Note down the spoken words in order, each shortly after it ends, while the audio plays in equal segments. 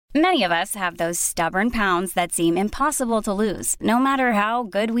Many of us have those stubborn pounds that seem impossible to lose, no matter how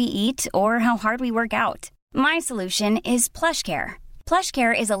good we eat or how hard we work out. My solution is PlushCare.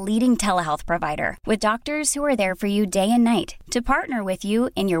 PlushCare is a leading telehealth provider with doctors who are there for you day and night to partner with you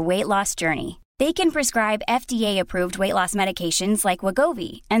in your weight loss journey. They can prescribe FDA-approved weight loss medications like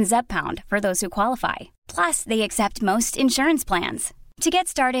Wegovy and Zepbound for those who qualify. Plus, they accept most insurance plans. To get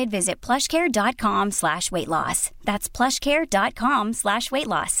started, visit plushcare.com/weightloss. That's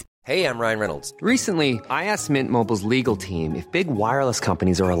plushcare.com/weightloss. Hey, I'm Ryan Reynolds. Recently, I asked Mint Mobile's legal team if big wireless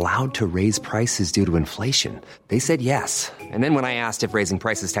companies are allowed to raise prices due to inflation. They said yes. And then when I asked if raising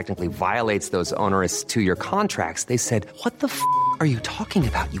prices technically violates those onerous two-year contracts, they said, "What the f*** are you talking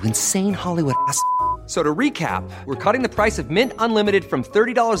about, you insane Hollywood ass?" So to recap, we're cutting the price of Mint Unlimited from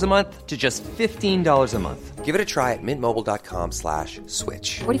 $30 a month to just $15 a month. Give it a try at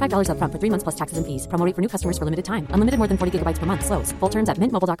mintmobile.com/switch. $45 up front for 3 months plus taxes and fees. Promo rate for new customers for limited time. Unlimited more than 40 gigabytes per month. Slows full terms at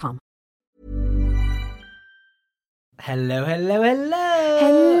mintmobile.com. Hello, hello, hello.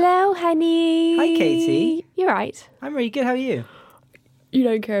 Hello, honey. Hi, Katie. You're right. I'm really good. How are you? You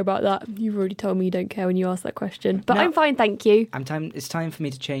don't care about that. You've already told me you don't care when you ask that question. But No. I'm fine, thank you. It's time for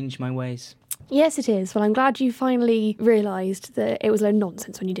me to change my ways. Yes, it is. Well, I'm glad you finally realised that it was a load of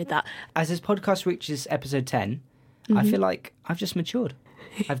nonsense when you did that. As this podcast reaches episode 10, I feel like I've just matured.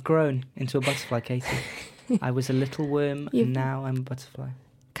 I've grown into a butterfly, Katie. I was a little worm, and now I'm a butterfly.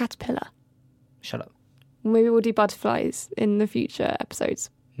 Caterpillar. Shut up. Maybe we'll do butterflies in the future episodes.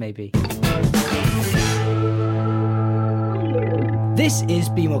 Maybe. This is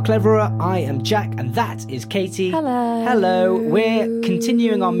Be More Cleverer. I am Jack, and that is Katie. Hello. Hello. We're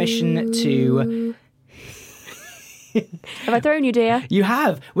continuing our mission to... Have I thrown you, dear? You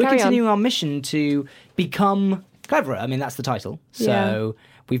have. We're Carry continuing our mission to become cleverer. I mean, that's the title. So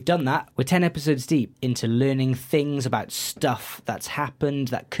we've done that. We're 10 episodes deep into learning things about stuff that's happened,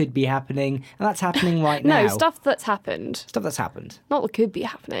 that could be happening, and that's happening right now. No, stuff that's happened. Stuff that's happened. Not that could be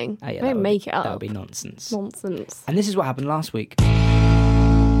happening. Oh, yeah, Don't make it up. That would be nonsense. Nonsense. And this is what happened last week.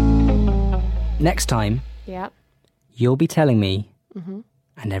 Next time, Yeah. you'll be telling me,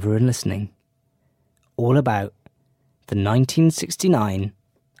 and everyone listening, all about the 1969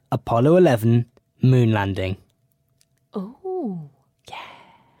 Apollo 11 moon landing. Oh. Yeah.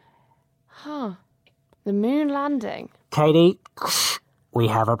 Huh. The moon landing. Katie, we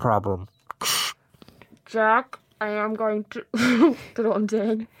have a problem. Jack, I am going to... don't know what I'm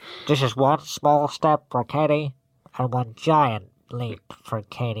doing. This is one small step for Katie and one giant leap for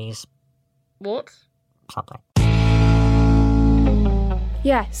Katie's What? something.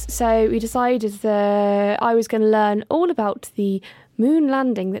 Yes, so we decided that I was going to learn all about the moon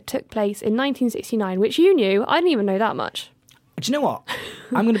landing that took place in 1969, which you knew. I didn't even know that much. Do you know what?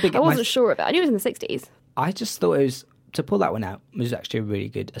 I'm going to big I up wasn't sure of it. I knew it was in the 60s. I just thought it was, to pull that one out, was actually a really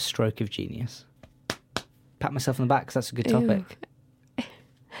good, a stroke of genius. Pat myself on the back because that's a good topic. Ew. Do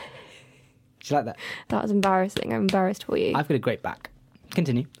you like that? That was embarrassing. I'm embarrassed for you. I've got a great back.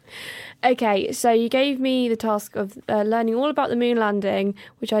 Continue. Okay, so you gave me the task of learning all about the moon landing,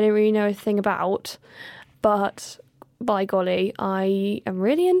 which I didn't really know a thing about, but by golly, I am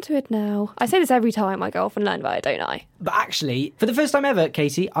really into it now. I say this every time I go off and learn about it, don't I? But actually, for the first time ever,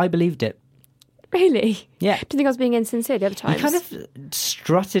 Katie, I believed it. Really? Yeah. Do you think I was being insincere the other times? You kind of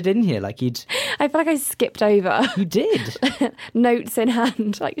strutted in here like you'd... I feel like I skipped over. You did. Notes in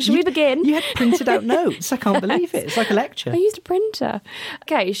hand. Like, should we begin? You had printed out notes. I can't believe it. It's like a lecture. I used a printer.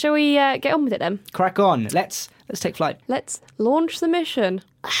 Okay, shall we get on with it then? Crack on. Let's take flight. Let's launch the mission.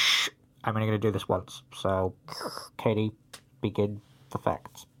 I'm only going to do this once, so Katie, begin the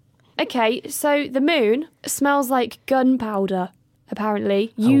facts. Okay, so the moon smells like gunpowder,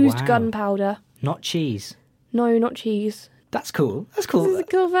 apparently. Used wow. gunpowder. Not cheese. No, not cheese. That's cool. That's cool. This is a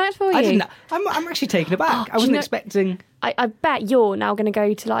cool fact for you. I didn't. I'm actually taken aback. I do wasn't you know- expecting. I bet you're now going to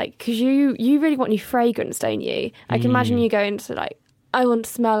go to like, because you really want new fragrance, don't you? I can imagine you going to like, I want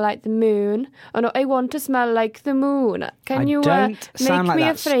to smell like the moon. Or no, I want to smell like the moon. Can I you don't make sound like me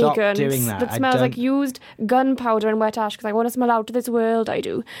that. a Stop fragrance doing that. I smells like don't- used gunpowder and wet ash because I want to smell out of this world, I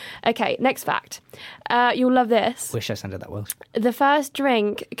do. Okay, next fact. You'll love this. Wish I sounded that well. The first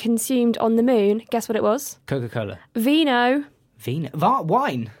drink consumed on the moon, guess what it was? Coca-Cola. Vino. Vino.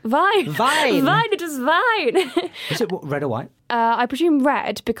 Wine. Vine. Vine. Vine, it is vine. Is it red or white? I presume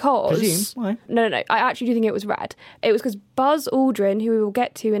red because... Presume? Why? No. I actually do think it was red. It was because Buzz Aldrin, who we will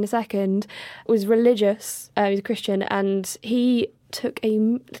get to in a second, was religious. He's a Christian, and he took a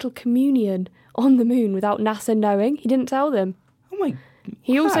little communion on the moon without NASA knowing. He didn't tell them. Oh my...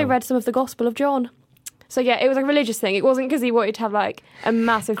 He also wow. read some of the Gospel of John. So yeah, it was a religious thing. It wasn't because he wanted to have like a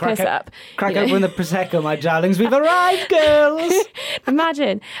massive piss up. Crack open the Prosecco, my darlings. We've arrived, girls.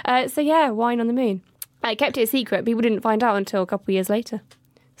 Imagine. So yeah, wine on the moon. I kept it a secret. People didn't find out until a couple of years later.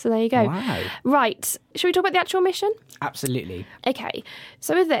 So there you go. Wow. Right. Should we talk about the actual mission? Absolutely. Okay.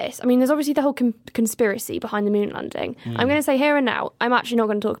 So with this, I mean, there's obviously the whole conspiracy behind the moon landing. I'm going to say here and now, I'm actually not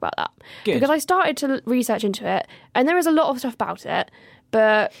going to talk about that. Good. Because I started to research into it, and there is a lot of stuff about it.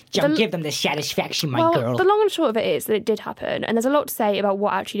 But Don't give them the satisfaction, my girl. the long and short of it is that it did happen, and there's a lot to say about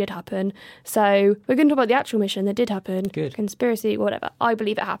what actually did happen. So we're going to talk about the actual mission that did happen. Good. Conspiracy, whatever. I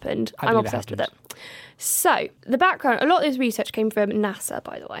believe it happened. I'm believe it obsessed with happened. it. So the background, a lot of this research came from NASA,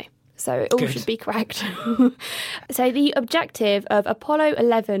 by the way. So it all Good. should be correct. So the objective of Apollo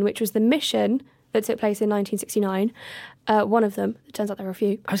 11, which was the mission that took place in 1969, one of them, it turns out there were a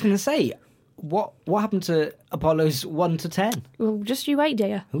few. I was going to say, what happened to Apollos 1 to 10? Well, just you wait,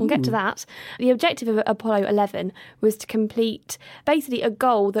 dear. We'll get to that. The objective of Apollo 11 was to complete basically a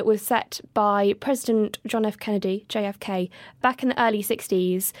goal that was set by President John F. Kennedy, JFK, back in the early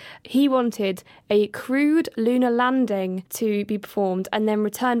 60s. He wanted a crewed lunar landing to be performed and then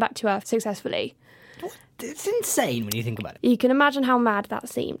return back to Earth successfully. It's insane when you think about it. You can imagine how mad that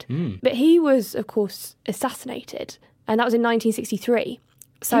seemed. But he was, of course, assassinated, and that was in 1963.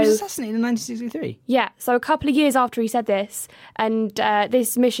 So, He was assassinated in 1963. yeah, so a couple of years after he said this, and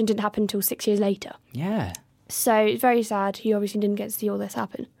this mission didn't happen until 6 years later. Yeah. So it's very sad. He obviously didn't get to see all this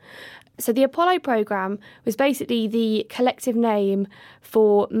happen. So the Apollo program was basically the collective name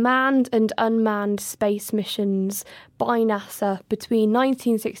for manned and unmanned space missions by NASA between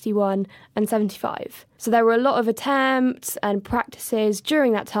 1961 and 75. So there were a lot of attempts and practices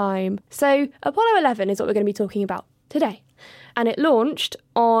during that time. So Apollo 11 is what we're going to be talking about today. And it launched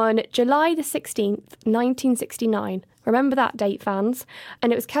on July the 16th, 1969. Remember that date, fans.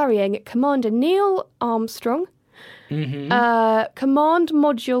 And it was carrying Commander Neil Armstrong, Command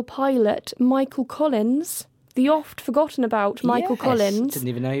Module Pilot Michael Collins, the oft-forgotten about Michael Yes. Collins. Didn't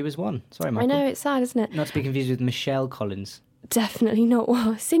even know he was one. Sorry, I Michael. know, it's sad, isn't it? Not to be confused with Michelle Collins. Definitely not.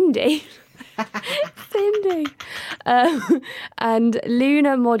 Well, Cindy. Cindy. And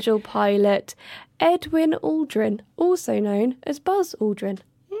Lunar Module Pilot Edwin Aldrin, also known as Buzz Aldrin.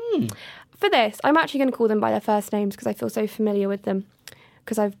 For this, I'm actually going to call them by their first names because I feel so familiar with them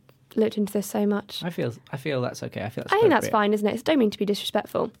because I've looked into this so much. I feel that's okay. I feel that's I think that's appropriate. fine, isn't it? Don't mean to be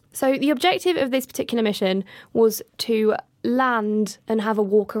disrespectful. So the objective of this particular mission was to land and have a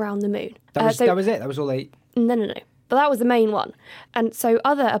walk around the moon. That was it. That was all they... No. But that was the main one. And so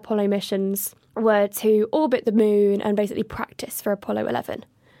other Apollo missions were to orbit the moon and basically practice for Apollo 11.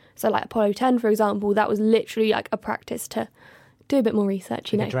 So like Apollo 10, for example, that was literally like a practice to do a bit more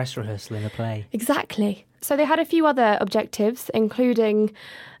research, you Like know. a dress rehearsal in a play. Exactly. So they had a few other objectives, including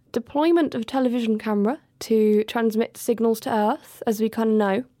deployment of television camera to transmit signals to Earth, as we kind of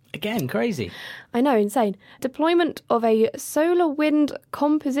know. Again, crazy. I know, insane. Deployment of a solar wind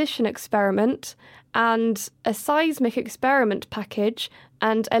composition experiment and a seismic experiment package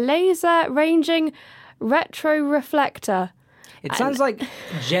and a laser ranging retroreflector. It sounds like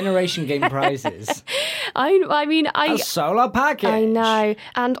Generation Game prizes. I mean, A solar package. I know.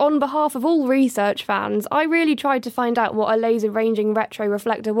 And on behalf of all research fans, I really tried to find out what a laser ranging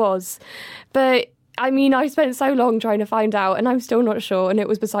retroreflector was. But I mean, I spent so long trying to find out and I'm still not sure, and it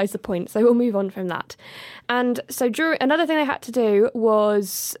was besides the point. So we'll move on from that. And so another thing they had to do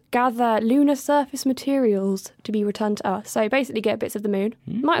was gather lunar surface materials to be returned to Earth. So basically get bits of the moon.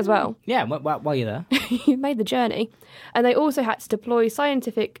 Might as well. Yeah, while you're there. You made the journey. And they also had to deploy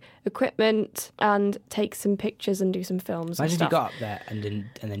scientific equipment and take some pictures and do some films Imagine and if you stuff. got up there and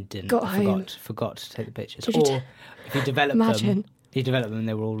then didn't. Got home. Forgot to take the pictures. Did you Or if you developed them. Imagine. You developed them and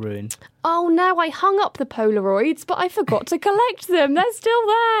they were all ruined. Oh no, I hung up the Polaroids, but I forgot to collect them. They're still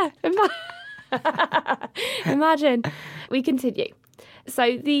there. Imagine. We continue.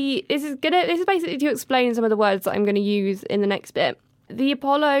 So this is basically to explain some of the words that I'm going to use in the next bit. The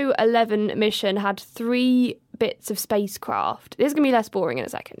Apollo 11 mission had 3 bits of spacecraft. This is going to be less boring in a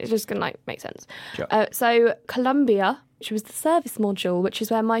second. It's just going to make sense. Sure. So Columbia, which was the service module, which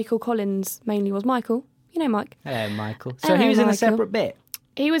is where Michael Collins mainly was. Michael, you know Mike. Hello, Michael. So Hello, he was in a Michael. separate bit.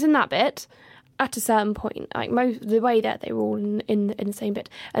 He was in that bit at a certain point. Like the way that they were all in the same bit.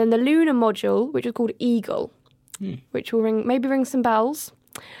 And then the lunar module, which was called Eagle, which will ring some bells.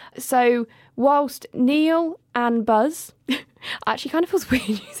 So whilst Neil and Buzz, actually kind of feels weird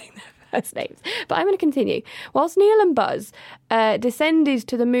using their first names, but I'm going to continue. Whilst Neil and Buzz descended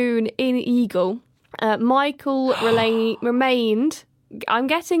to the moon in Eagle, Michael remained. I'm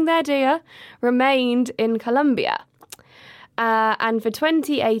getting there, dear. Remained in Columbia. And for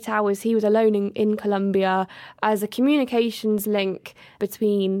 28 hours, he was alone in Colombia as a communications link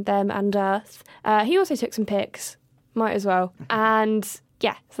between them and Earth. He also took some pics, might as well. And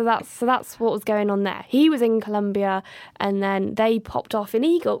yeah, so that's what was going on there. He was in Colombia, and then they popped off in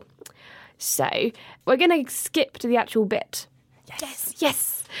Eagle. So we're going to skip to the actual bit.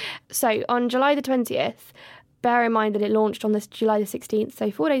 Yes. So on July the 20th, bear in mind that it launched on this July the 16th,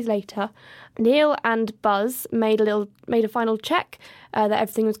 so 4 days later, Neil and Buzz made a final check that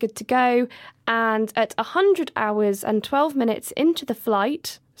everything was good to go, and at 100 hours and 12 minutes into the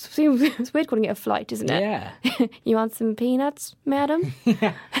flight, it's weird calling it a flight, isn't it? Yeah. You want some peanuts, madam?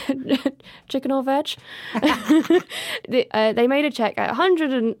 Chicken or veg? They made a check at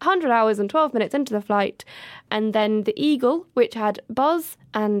 100 hours and 12 minutes into the flight, and then the Eagle, which had Buzz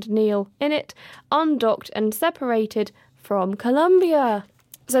and Neil in it, undocked and separated from Columbia.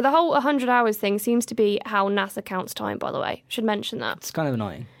 So the whole 100 hours thing seems to be how NASA counts time, by the way. Should mention that. It's kind of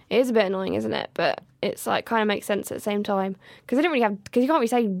annoying. It is a bit annoying, isn't it? But it's like kind of makes sense at the same time. Because you can't really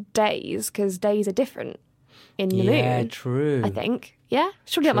say days, because days are different in the moon. Yeah, true. I think. Yeah?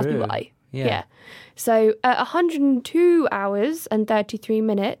 Surely that must be True. why. Yeah. So at 102 hours and 33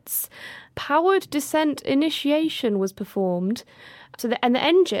 minutes, powered descent initiation was performed. And the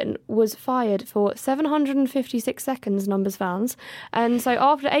engine was fired for 756 seconds, numbers fans. And so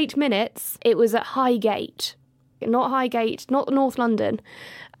after 8 minutes, it was at Highgate. Not Highgate, not North London.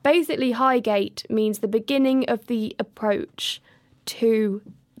 Basically, Highgate means the beginning of the approach to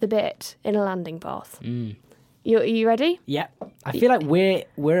the bit in a landing path. Are you ready? Yeah. I feel like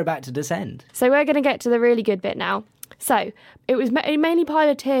we're about to descend. So we're going to get to the really good bit now. So it was mainly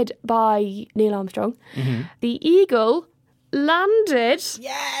piloted by Neil Armstrong. Mm-hmm. The Eagle landed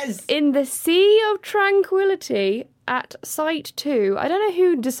in the Sea of Tranquility at Site 2. I don't know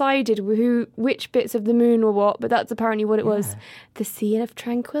who decided which bits of the moon were what, but that's apparently what it was. The Sea of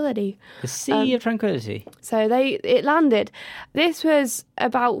Tranquility. The Sea of Tranquility. So it landed. This was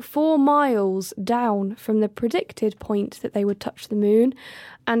about 4 miles down from the predicted point that they would touch the moon,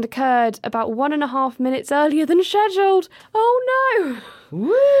 and occurred about 1.5 minutes earlier than scheduled. Oh no! Woo!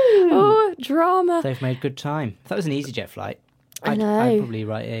 Oh, drama. They've made good time. If that was an EasyJet flight, I know. I'd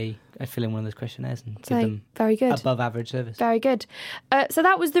probably I'd fill in one of those questionnaires and give them very good. above average service. Very good. So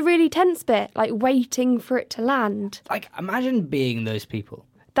that was the really tense bit, like waiting for it to land. Like, imagine being those people.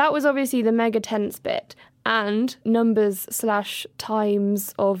 That was obviously the mega tense bit. And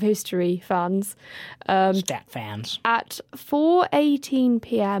numbers/times of history fans. Stat fans. At 4:18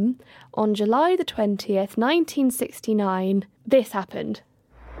 p.m. on July the 20th, 1969, this happened.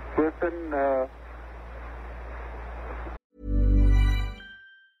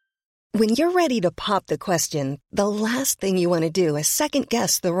 When you're ready to pop the question, the last thing you want to do is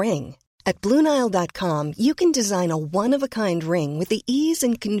second-guess the ring. At BlueNile.com, you can design a one-of-a-kind ring with the ease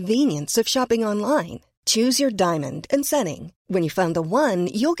and convenience of shopping online. Choose your diamond and setting. When you find the one,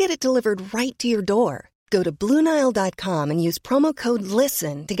 you'll get it delivered right to your door. Go to BlueNile.com and use promo code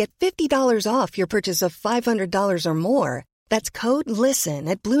LISTEN to get $50 off your purchase of $500 or more. That's code LISTEN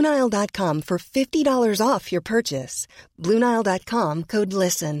at BlueNile.com for $50 off your purchase. BlueNile.com, code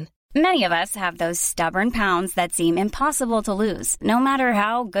LISTEN. Many of us have those stubborn pounds that seem impossible to lose, no matter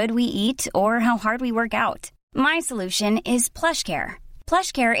how good we eat or how hard we work out. My solution is PlushCare.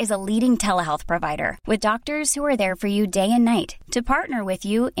 PlushCare is a leading telehealth provider with doctors who are there for you day and night to partner with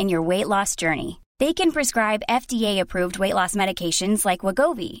you in your weight loss journey. They can prescribe FDA-approved weight loss medications like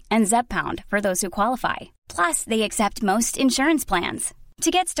Wegovy and Zepbound for those who qualify. Plus, they accept most insurance plans.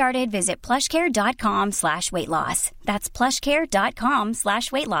 To get started, visit plushcare.com/weightloss. That's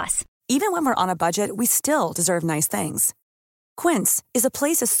plushcare.com/weightloss. Even when we're on a budget, we still deserve nice things. Quince is a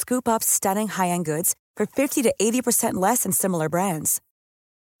place to scoop up stunning high-end goods for 50 to 80% less than similar brands.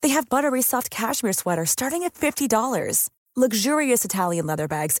 They have buttery soft cashmere sweaters starting at $50, luxurious Italian leather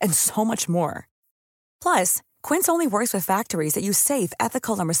bags, and so much more. Plus, Quince only works with factories that use safe,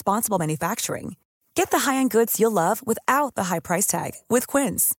 ethical, and responsible manufacturing. Get the high-end goods you'll love without the high price tag with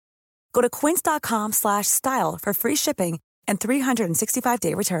Quince. Go to quince.com/style for free shipping and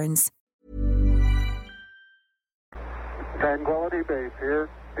 365-day returns. Tranquility Base here.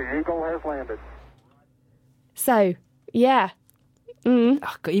 The Eagle has landed. So, yeah. Oh,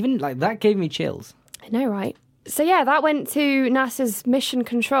 even like that gave me chills. I know, right? So yeah, that went to NASA's Mission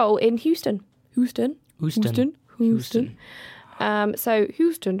Control in Houston. Houston. So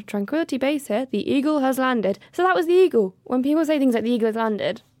Houston, Tranquility Base here. The Eagle has landed. So that was the Eagle. When people say things like the Eagle has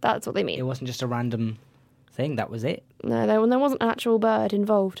landed, that's what they mean. It wasn't just a random thing. That was it. No, there wasn't an actual bird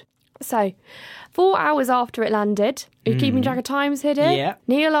involved. So, 4 hours after it landed, are you keeping track of times here, dear? Yeah.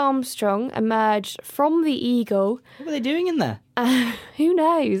 Neil Armstrong emerged from the Eagle. What were they doing in there? Who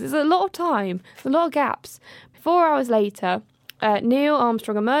knows? There's a lot of time. There's a lot of gaps. 4 hours later, Neil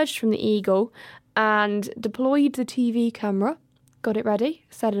Armstrong emerged from the Eagle and deployed the TV camera. Got it ready,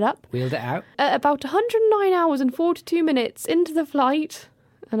 set it up. Wheeled it out. About 109 hours and 42 minutes into the flight,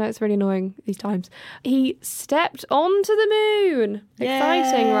 I know it's really annoying these times, he stepped onto the moon.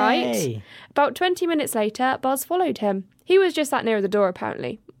 Exciting, Yay! right? About 20 minutes later, Buzz followed him. He was just that near the door,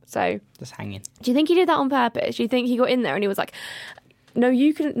 apparently. So, Just hanging. do you think he did that on purpose? Do you think he got in there and he was like, no,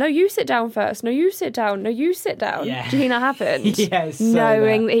 you sit down first. No, you sit down. No, you sit down. Yeah. Do you think that happened? Yes, so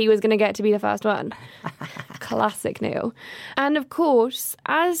knowing that. that he was going to get to be the first one. Classic Neil. And of course,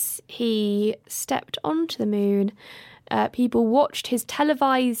 as he stepped onto the moon, people watched his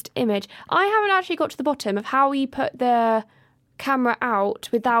televised image. I haven't actually got to the bottom of how he put the camera out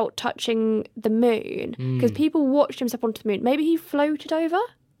without touching the moon, because people watched him step onto the moon. Maybe he floated over?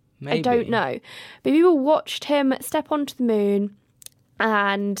 Maybe. I don't know. But people watched him step onto the moon,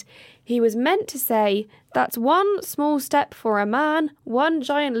 and he was meant to say, "That's one small step for a man, one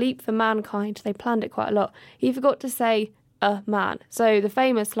giant leap for mankind." They planned it quite a lot. He forgot to say a man. So the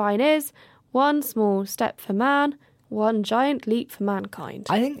famous line is, "One small step for man, one giant leap for mankind."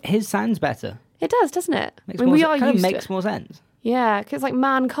 I think his sounds better. It does, doesn't it? Makes I mean, we more, are kind of used makes to it. more sense. Yeah, because it's like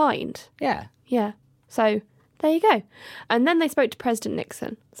mankind. Yeah. Yeah. So there you go. And then they spoke to President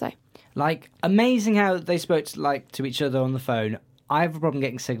Nixon. So Like, amazing how they spoke to each other on the phone. I have a problem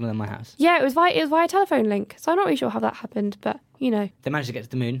getting signal in my house. yeah, it was via telephone link. So I'm not really sure how that happened, but you know. They managed to get to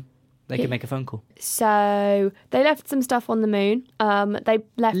the moon. They could make a phone call. So they left some stuff on the moon. They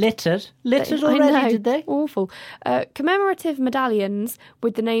left Littered I already, know, did they? Awful. Commemorative medallions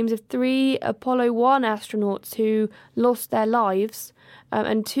with the names of 3 Apollo 1 astronauts who lost their lives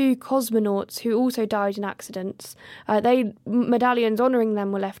and 2 cosmonauts who also died in accidents. Medallions honouring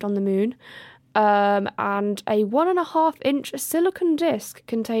them were left on the moon. And a 1.5-inch silicon disc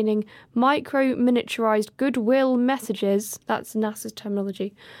containing micro-miniaturized goodwill messages, that's NASA's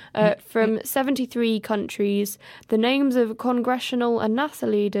terminology, from 73 countries. The names of congressional and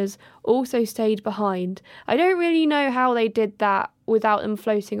NASA leaders also stayed behind. I don't really know how they did that without them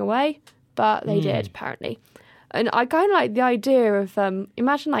floating away, but they did, apparently. And I kind of like the idea of,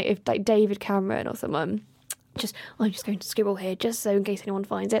 imagine like if like David Cameron or someone... I'm just going to scribble here, just so in case anyone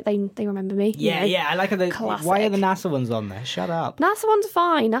finds it, they remember me. Yeah, I like how Classic. why are the NASA ones on there? Shut up. NASA ones are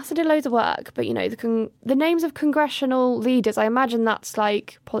fine. NASA did loads of work, but you know the names of congressional leaders. I imagine that's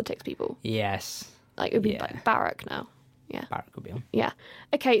like politics people. Yes. Like it would be Yeah. like Barack now. Yeah. Barack could be on. Yeah.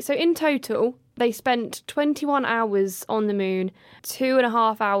 Okay, so in total, they spent 21 hours on the moon,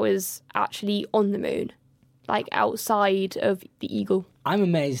 2.5 hours actually on the moon, like outside of the Eagle. I'm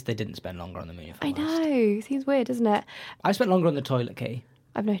amazed they didn't spend longer on the moon. If I I'm honest. know. Seems weird, doesn't it? I spent longer on the toilet, Katie.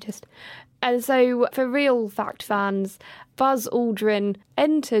 I've noticed. And so, for real fact fans, Buzz Aldrin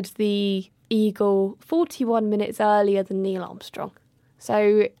entered the Eagle 41 minutes earlier than Neil Armstrong.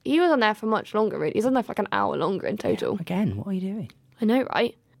 So, he was on there for much longer, really. He was on there for like an hour longer in total. Again, what are you doing? I know,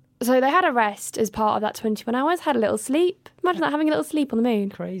 right? So, they had a rest as part of that 21 hours, had a little sleep. Imagine that, having a little sleep on the moon.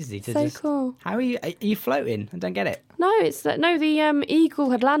 Crazy. To So just... cool. How are you floating? I don't get it. No, the Eagle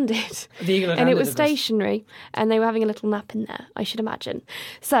had landed. The Eagle had and landed, it was of course. stationary, and they were having a little nap in there, I should imagine.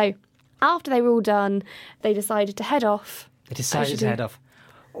 So, after they were all done, they decided to head off. They decided to head off.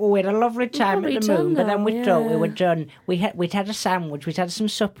 Oh, we had a lovely time Lovely at the moon, time but then we though, thought we yeah. were done. We'd had a sandwich, we'd had some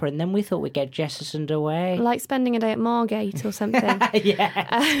supper, and then we thought we'd get jettisoned away. Like spending a day at Margate or something.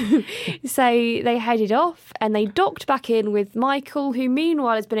 Yeah. So they headed off and they docked back in with Michael, who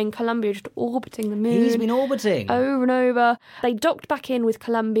meanwhile has been in Columbia just orbiting the moon. He's been orbiting. Over and over. They docked back in with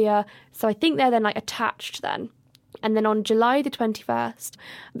Columbia, so I think they're then like attached then. And then on July the 21st,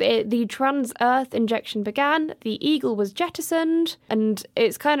 the trans-Earth injection began, the Eagle was jettisoned, and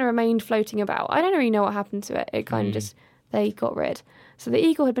it's kind of remained floating about. I don't really know what happened to it. It kind of just, they got rid. So the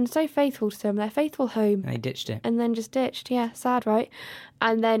Eagle had been so faithful to them, their faithful home. And they ditched it. And then just ditched, yeah, sad, right?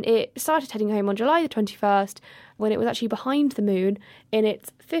 And then it started heading home on July the 21st, when it was actually behind the moon in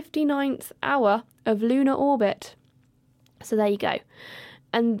its 59th hour of lunar orbit. So there you go.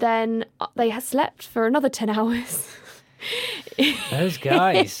 And then they had slept for another 10 hours. Those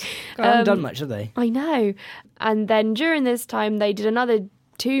guys. God, haven't done much, have they? I know. And then during this time, they did another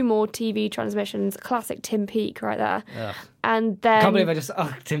 2 more TV transmissions. Classic Tim Peake right there. Ugh. And then... I can't believe I just...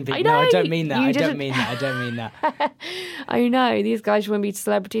 Oh, Tim Peake. I No, I know, don't mean that. you I don't didn't- mean that. I don't mean that. I know, these guys wouldn't be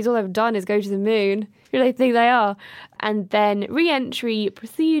celebrities. All they've done is go to the moon. Who do they think they are? And then re-entry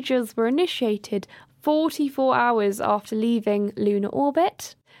procedures were initiated 44 hours after leaving lunar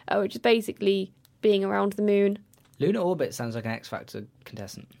orbit. which is basically being around the moon. Lunar Orbit sounds like an X Factor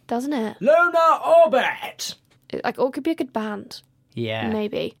contestant. Doesn't it? Lunar Orbit! Or it could be a good band. Yeah.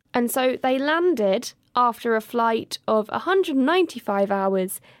 Maybe. And so they landed after a flight of 195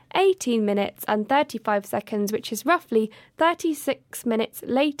 hours, 18 minutes and 35 seconds, which is roughly 36 minutes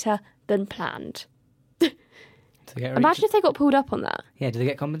later than planned. Imagine if they got pulled up on that. Yeah, do they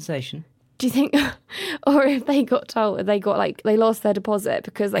get compensation? Do you think, or if they got told, they lost their deposit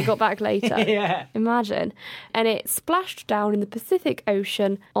because they got back later? Yeah. Imagine. And it splashed down in the Pacific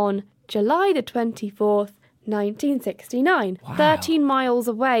Ocean on July the 24th, 1969, Wow. 13 miles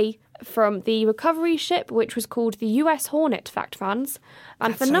away from the recovery ship, which was called the US Hornet, fact fans.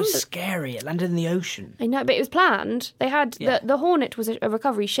 And That's so scary. It landed in the ocean. I know, but it was planned. They had the Hornet was a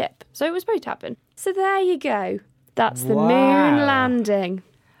recovery ship, so it was supposed to happen. So there you go. That's the Wow. moon landing.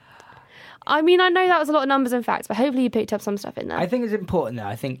 I mean, I know that was a lot of numbers and facts, but hopefully you picked up some stuff in there. I think it's important, though.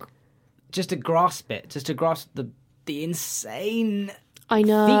 I think just to grasp it, just to grasp the insane I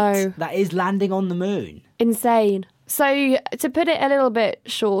know. feat that is landing on the moon. Insane. So to put it a little bit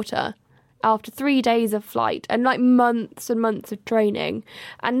shorter, after 3 days of flight and like months and months of training,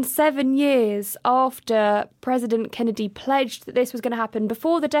 and 7 years after President Kennedy pledged that this was going to happen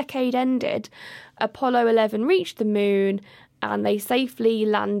before the decade ended, Apollo 11 reached the moon and they safely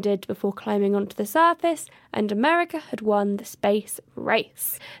landed before climbing onto the surface, and America had won the space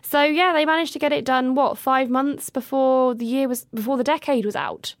race. So yeah, they managed to get it done, 5 months before the decade was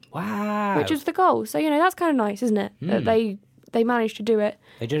out. Wow. Which was the goal. So, that's kind of nice, isn't it? That they managed to do it.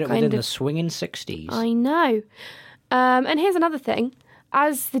 They did it kind within of the swinging 60s. I know. And here's another thing.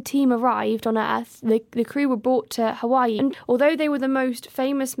 As the team arrived on Earth, the crew were brought to Hawaii. And although they were the most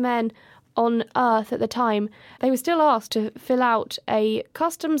famous men on Earth at the time, they were still asked to fill out a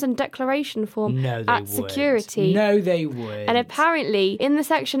customs and declaration form at security. No, they would. And apparently, in the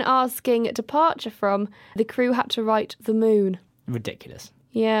section asking departure from, the crew had to write the moon. Ridiculous.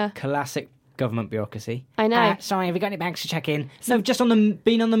 Yeah. Classic government bureaucracy. I know. Sorry, have you got any bags to check in? No, just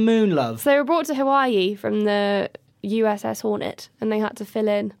been on the moon, love. So they were brought to Hawaii from the USS Hornet, and they had to fill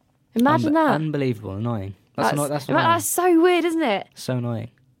in. Imagine that. Unbelievable, annoying. That's annoying. That's so weird, isn't it? So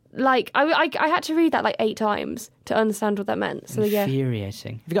annoying. Like, I had to read that 8 times to understand what that meant. So yeah.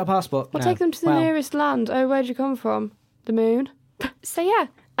 Infuriating. Have you got a passport? I'll No. take them to the nearest land. Oh, where'd you come from? The moon. So yeah.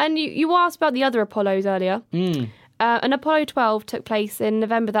 And you asked about the other Apollos earlier. And Apollo 12 took place in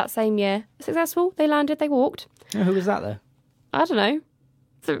November that same year. Successful. They landed, they walked. Oh, who was that, though? I don't know.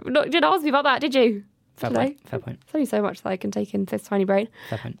 So, you didn't ask me about that, did you? Fair point. Fair point. There's only so much that I can take in this tiny brain.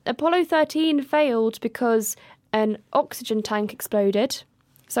 Fair point. Apollo 13 failed because an oxygen tank exploded.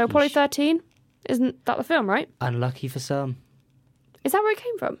 So Apollo 13, isn't that the film, right? Unlucky for some. Is that where it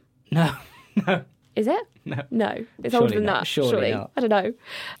came from? No. No. Is it? No. No. It's Surely older than not. that. Surely not. I don't know.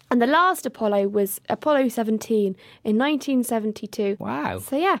 And the last Apollo was Apollo 17 in 1972. Wow.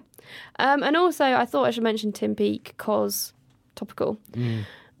 So yeah. And also, I thought I should mention Tim Peake, cause topical.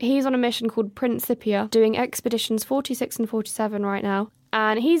 He's on a mission called Principia, doing expeditions 46 and 47 right now.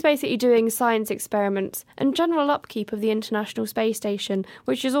 And he's basically doing science experiments and general upkeep of the International Space Station,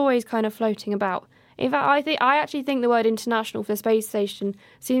 which is always kind of floating about. In fact, I actually think the word international for the space station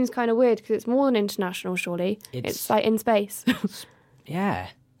seems kind of weird because it's more than international, surely. It's like in space. Yeah.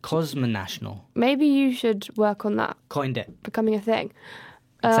 Cosmonational. Maybe you should work on that. Coined it. Becoming a thing.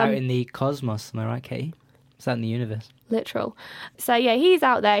 It's out in the cosmos, am I right, Katie? It's out in the universe. Literal. So yeah, he's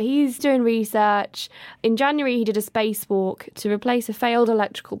out there. He's doing research. In January, he did a spacewalk to replace a failed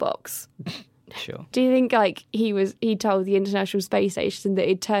electrical box. Sure. Do you think he told the International Space Station that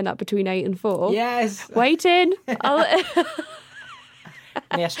he'd turn up between 8 and 4? Yes. Waiting. The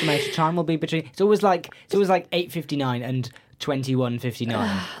estimated time will be between. It's always like 8:59 and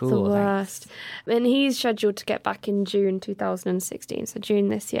 21:59. Cool. The worst. And he's scheduled to get back in June 2016, so June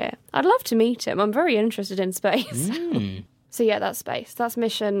this year. I'd love to meet him. I'm very interested in space. So yeah, that's space. That's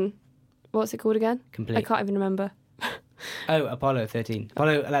mission. What's it called again? Complete. I can't even remember. Oh, Apollo 13.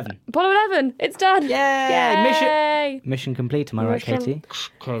 Apollo 11. Apollo 11. It's done. Yay! Mission complete. Am I right, Katie?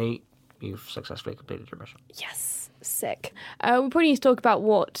 Katie, you've successfully completed your mission. Yes. Sick. We probably need to talk about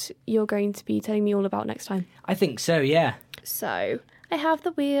what you're going to be telling me all about next time. I think so. Yeah. So I have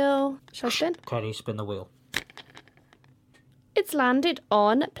the wheel. Shall I spin? Katie, spin the wheel. It's landed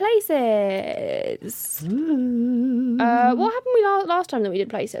on places. What happened last time that we did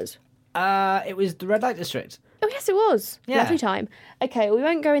places? It was the red light district. Oh, yes, it was. Yeah. Lovely time. Okay, we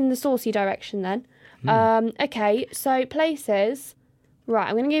won't go in the saucy direction then. Okay, so places. Right,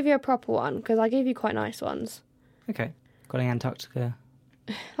 I'm going to give you a proper one because I gave you quite nice ones. Okay. Got Antarctica.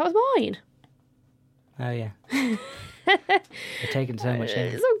 That was mine. Oh, yeah. You're taking so much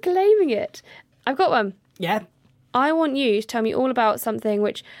in. Stop claiming it. I've got one. Yeah. I want you to tell me all about something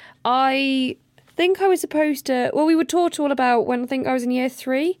which I think I was supposed to... Well, we were taught all about when I think I was in year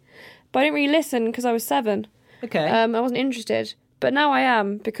 3, but I didn't really listen because I was 7. Okay. I wasn't interested. But now I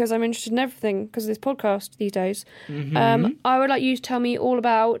am, because I'm interested in everything because of this podcast these days. Mm-hmm. I would like you to tell me all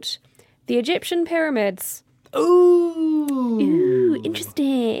about the Egyptian pyramids. Ooh,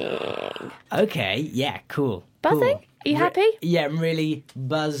 interesting. Okay, yeah, cool. Buzzing? Cool. Are you happy? Yeah, I'm really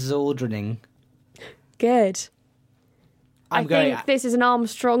buzz-aldrining. Good. I think this is an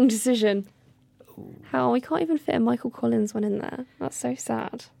Armstrong decision. How we can't even fit a Michael Collins one in there. That's so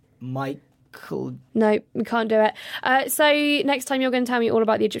sad. Michael. No, we can't do it. So next time you're going to tell me all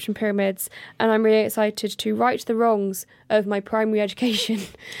about the Egyptian pyramids, and I'm really excited to right the wrongs of my primary education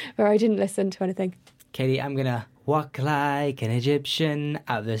where I didn't listen to anything. Katie, I'm going to walk like an Egyptian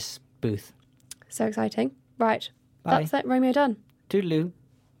out of this booth. So exciting. Right. Bye. That's it. Romeo done. Toodaloo.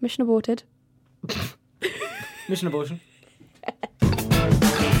 Mission aborted. Mission abortion.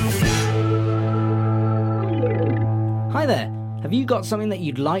 Hi there. Have you got something that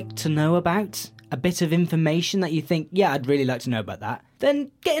you'd like to know about? A bit of information that you think, yeah, I'd really like to know about that?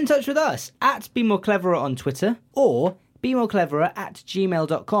 Then get in touch with us at BeMoreCleverer on Twitter or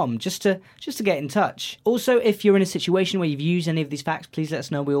BeMoreCleverer@gmail.com just to get in touch. Also, if you're in a situation where you've used any of these facts, please let us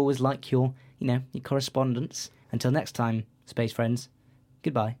know. We always like your correspondence. Until next time, space friends,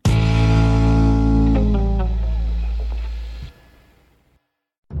 goodbye.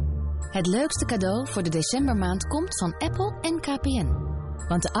 Het leukste cadeau voor de decembermaand komt van Apple en KPN.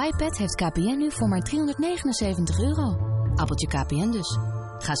 Want de iPad heeft KPN nu voor maar €379. Appeltje KPN dus.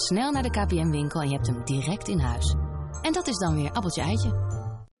 Ga snel naar de KPN-winkel en je hebt hem direct in huis. En dat is dan weer appeltje eitje.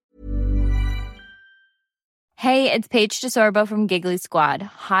 Hey, it's Paige DeSorbo from Giggly Squad.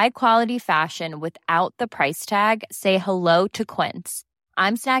 High quality fashion without the price tag. Say hello to Quince.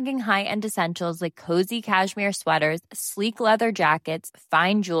 I'm snagging high-end essentials like cozy cashmere sweaters, sleek leather jackets,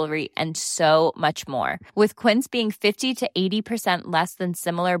 fine jewelry, and so much more. With Quince being 50 to 80% less than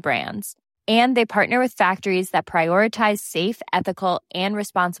similar brands. And they partner with factories that prioritize safe, ethical, and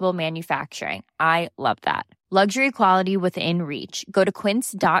responsible manufacturing. I love that. Luxury quality within reach. Go to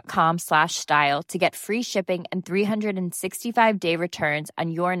quince.com/style to get free shipping and 365-day returns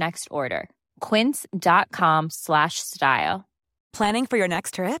on your next order. Quince.com/style. Planning for your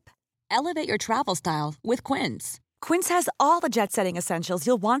next trip? Elevate your travel style with Quince. Quince has all the jet-setting essentials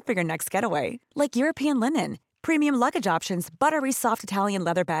you'll want for your next getaway, like European linen, premium luggage options, buttery soft Italian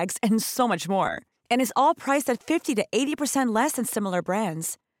leather bags, and so much more. And is all priced at 50 to 80% less than similar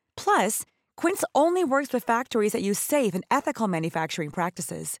brands. Plus, Quince only works with factories that use safe and ethical manufacturing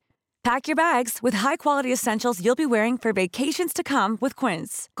practices. Pack your bags with high-quality essentials you'll be wearing for vacations to come with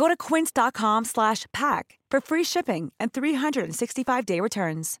Quince. Go to quince.com/pack for free shipping and 365-day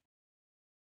returns.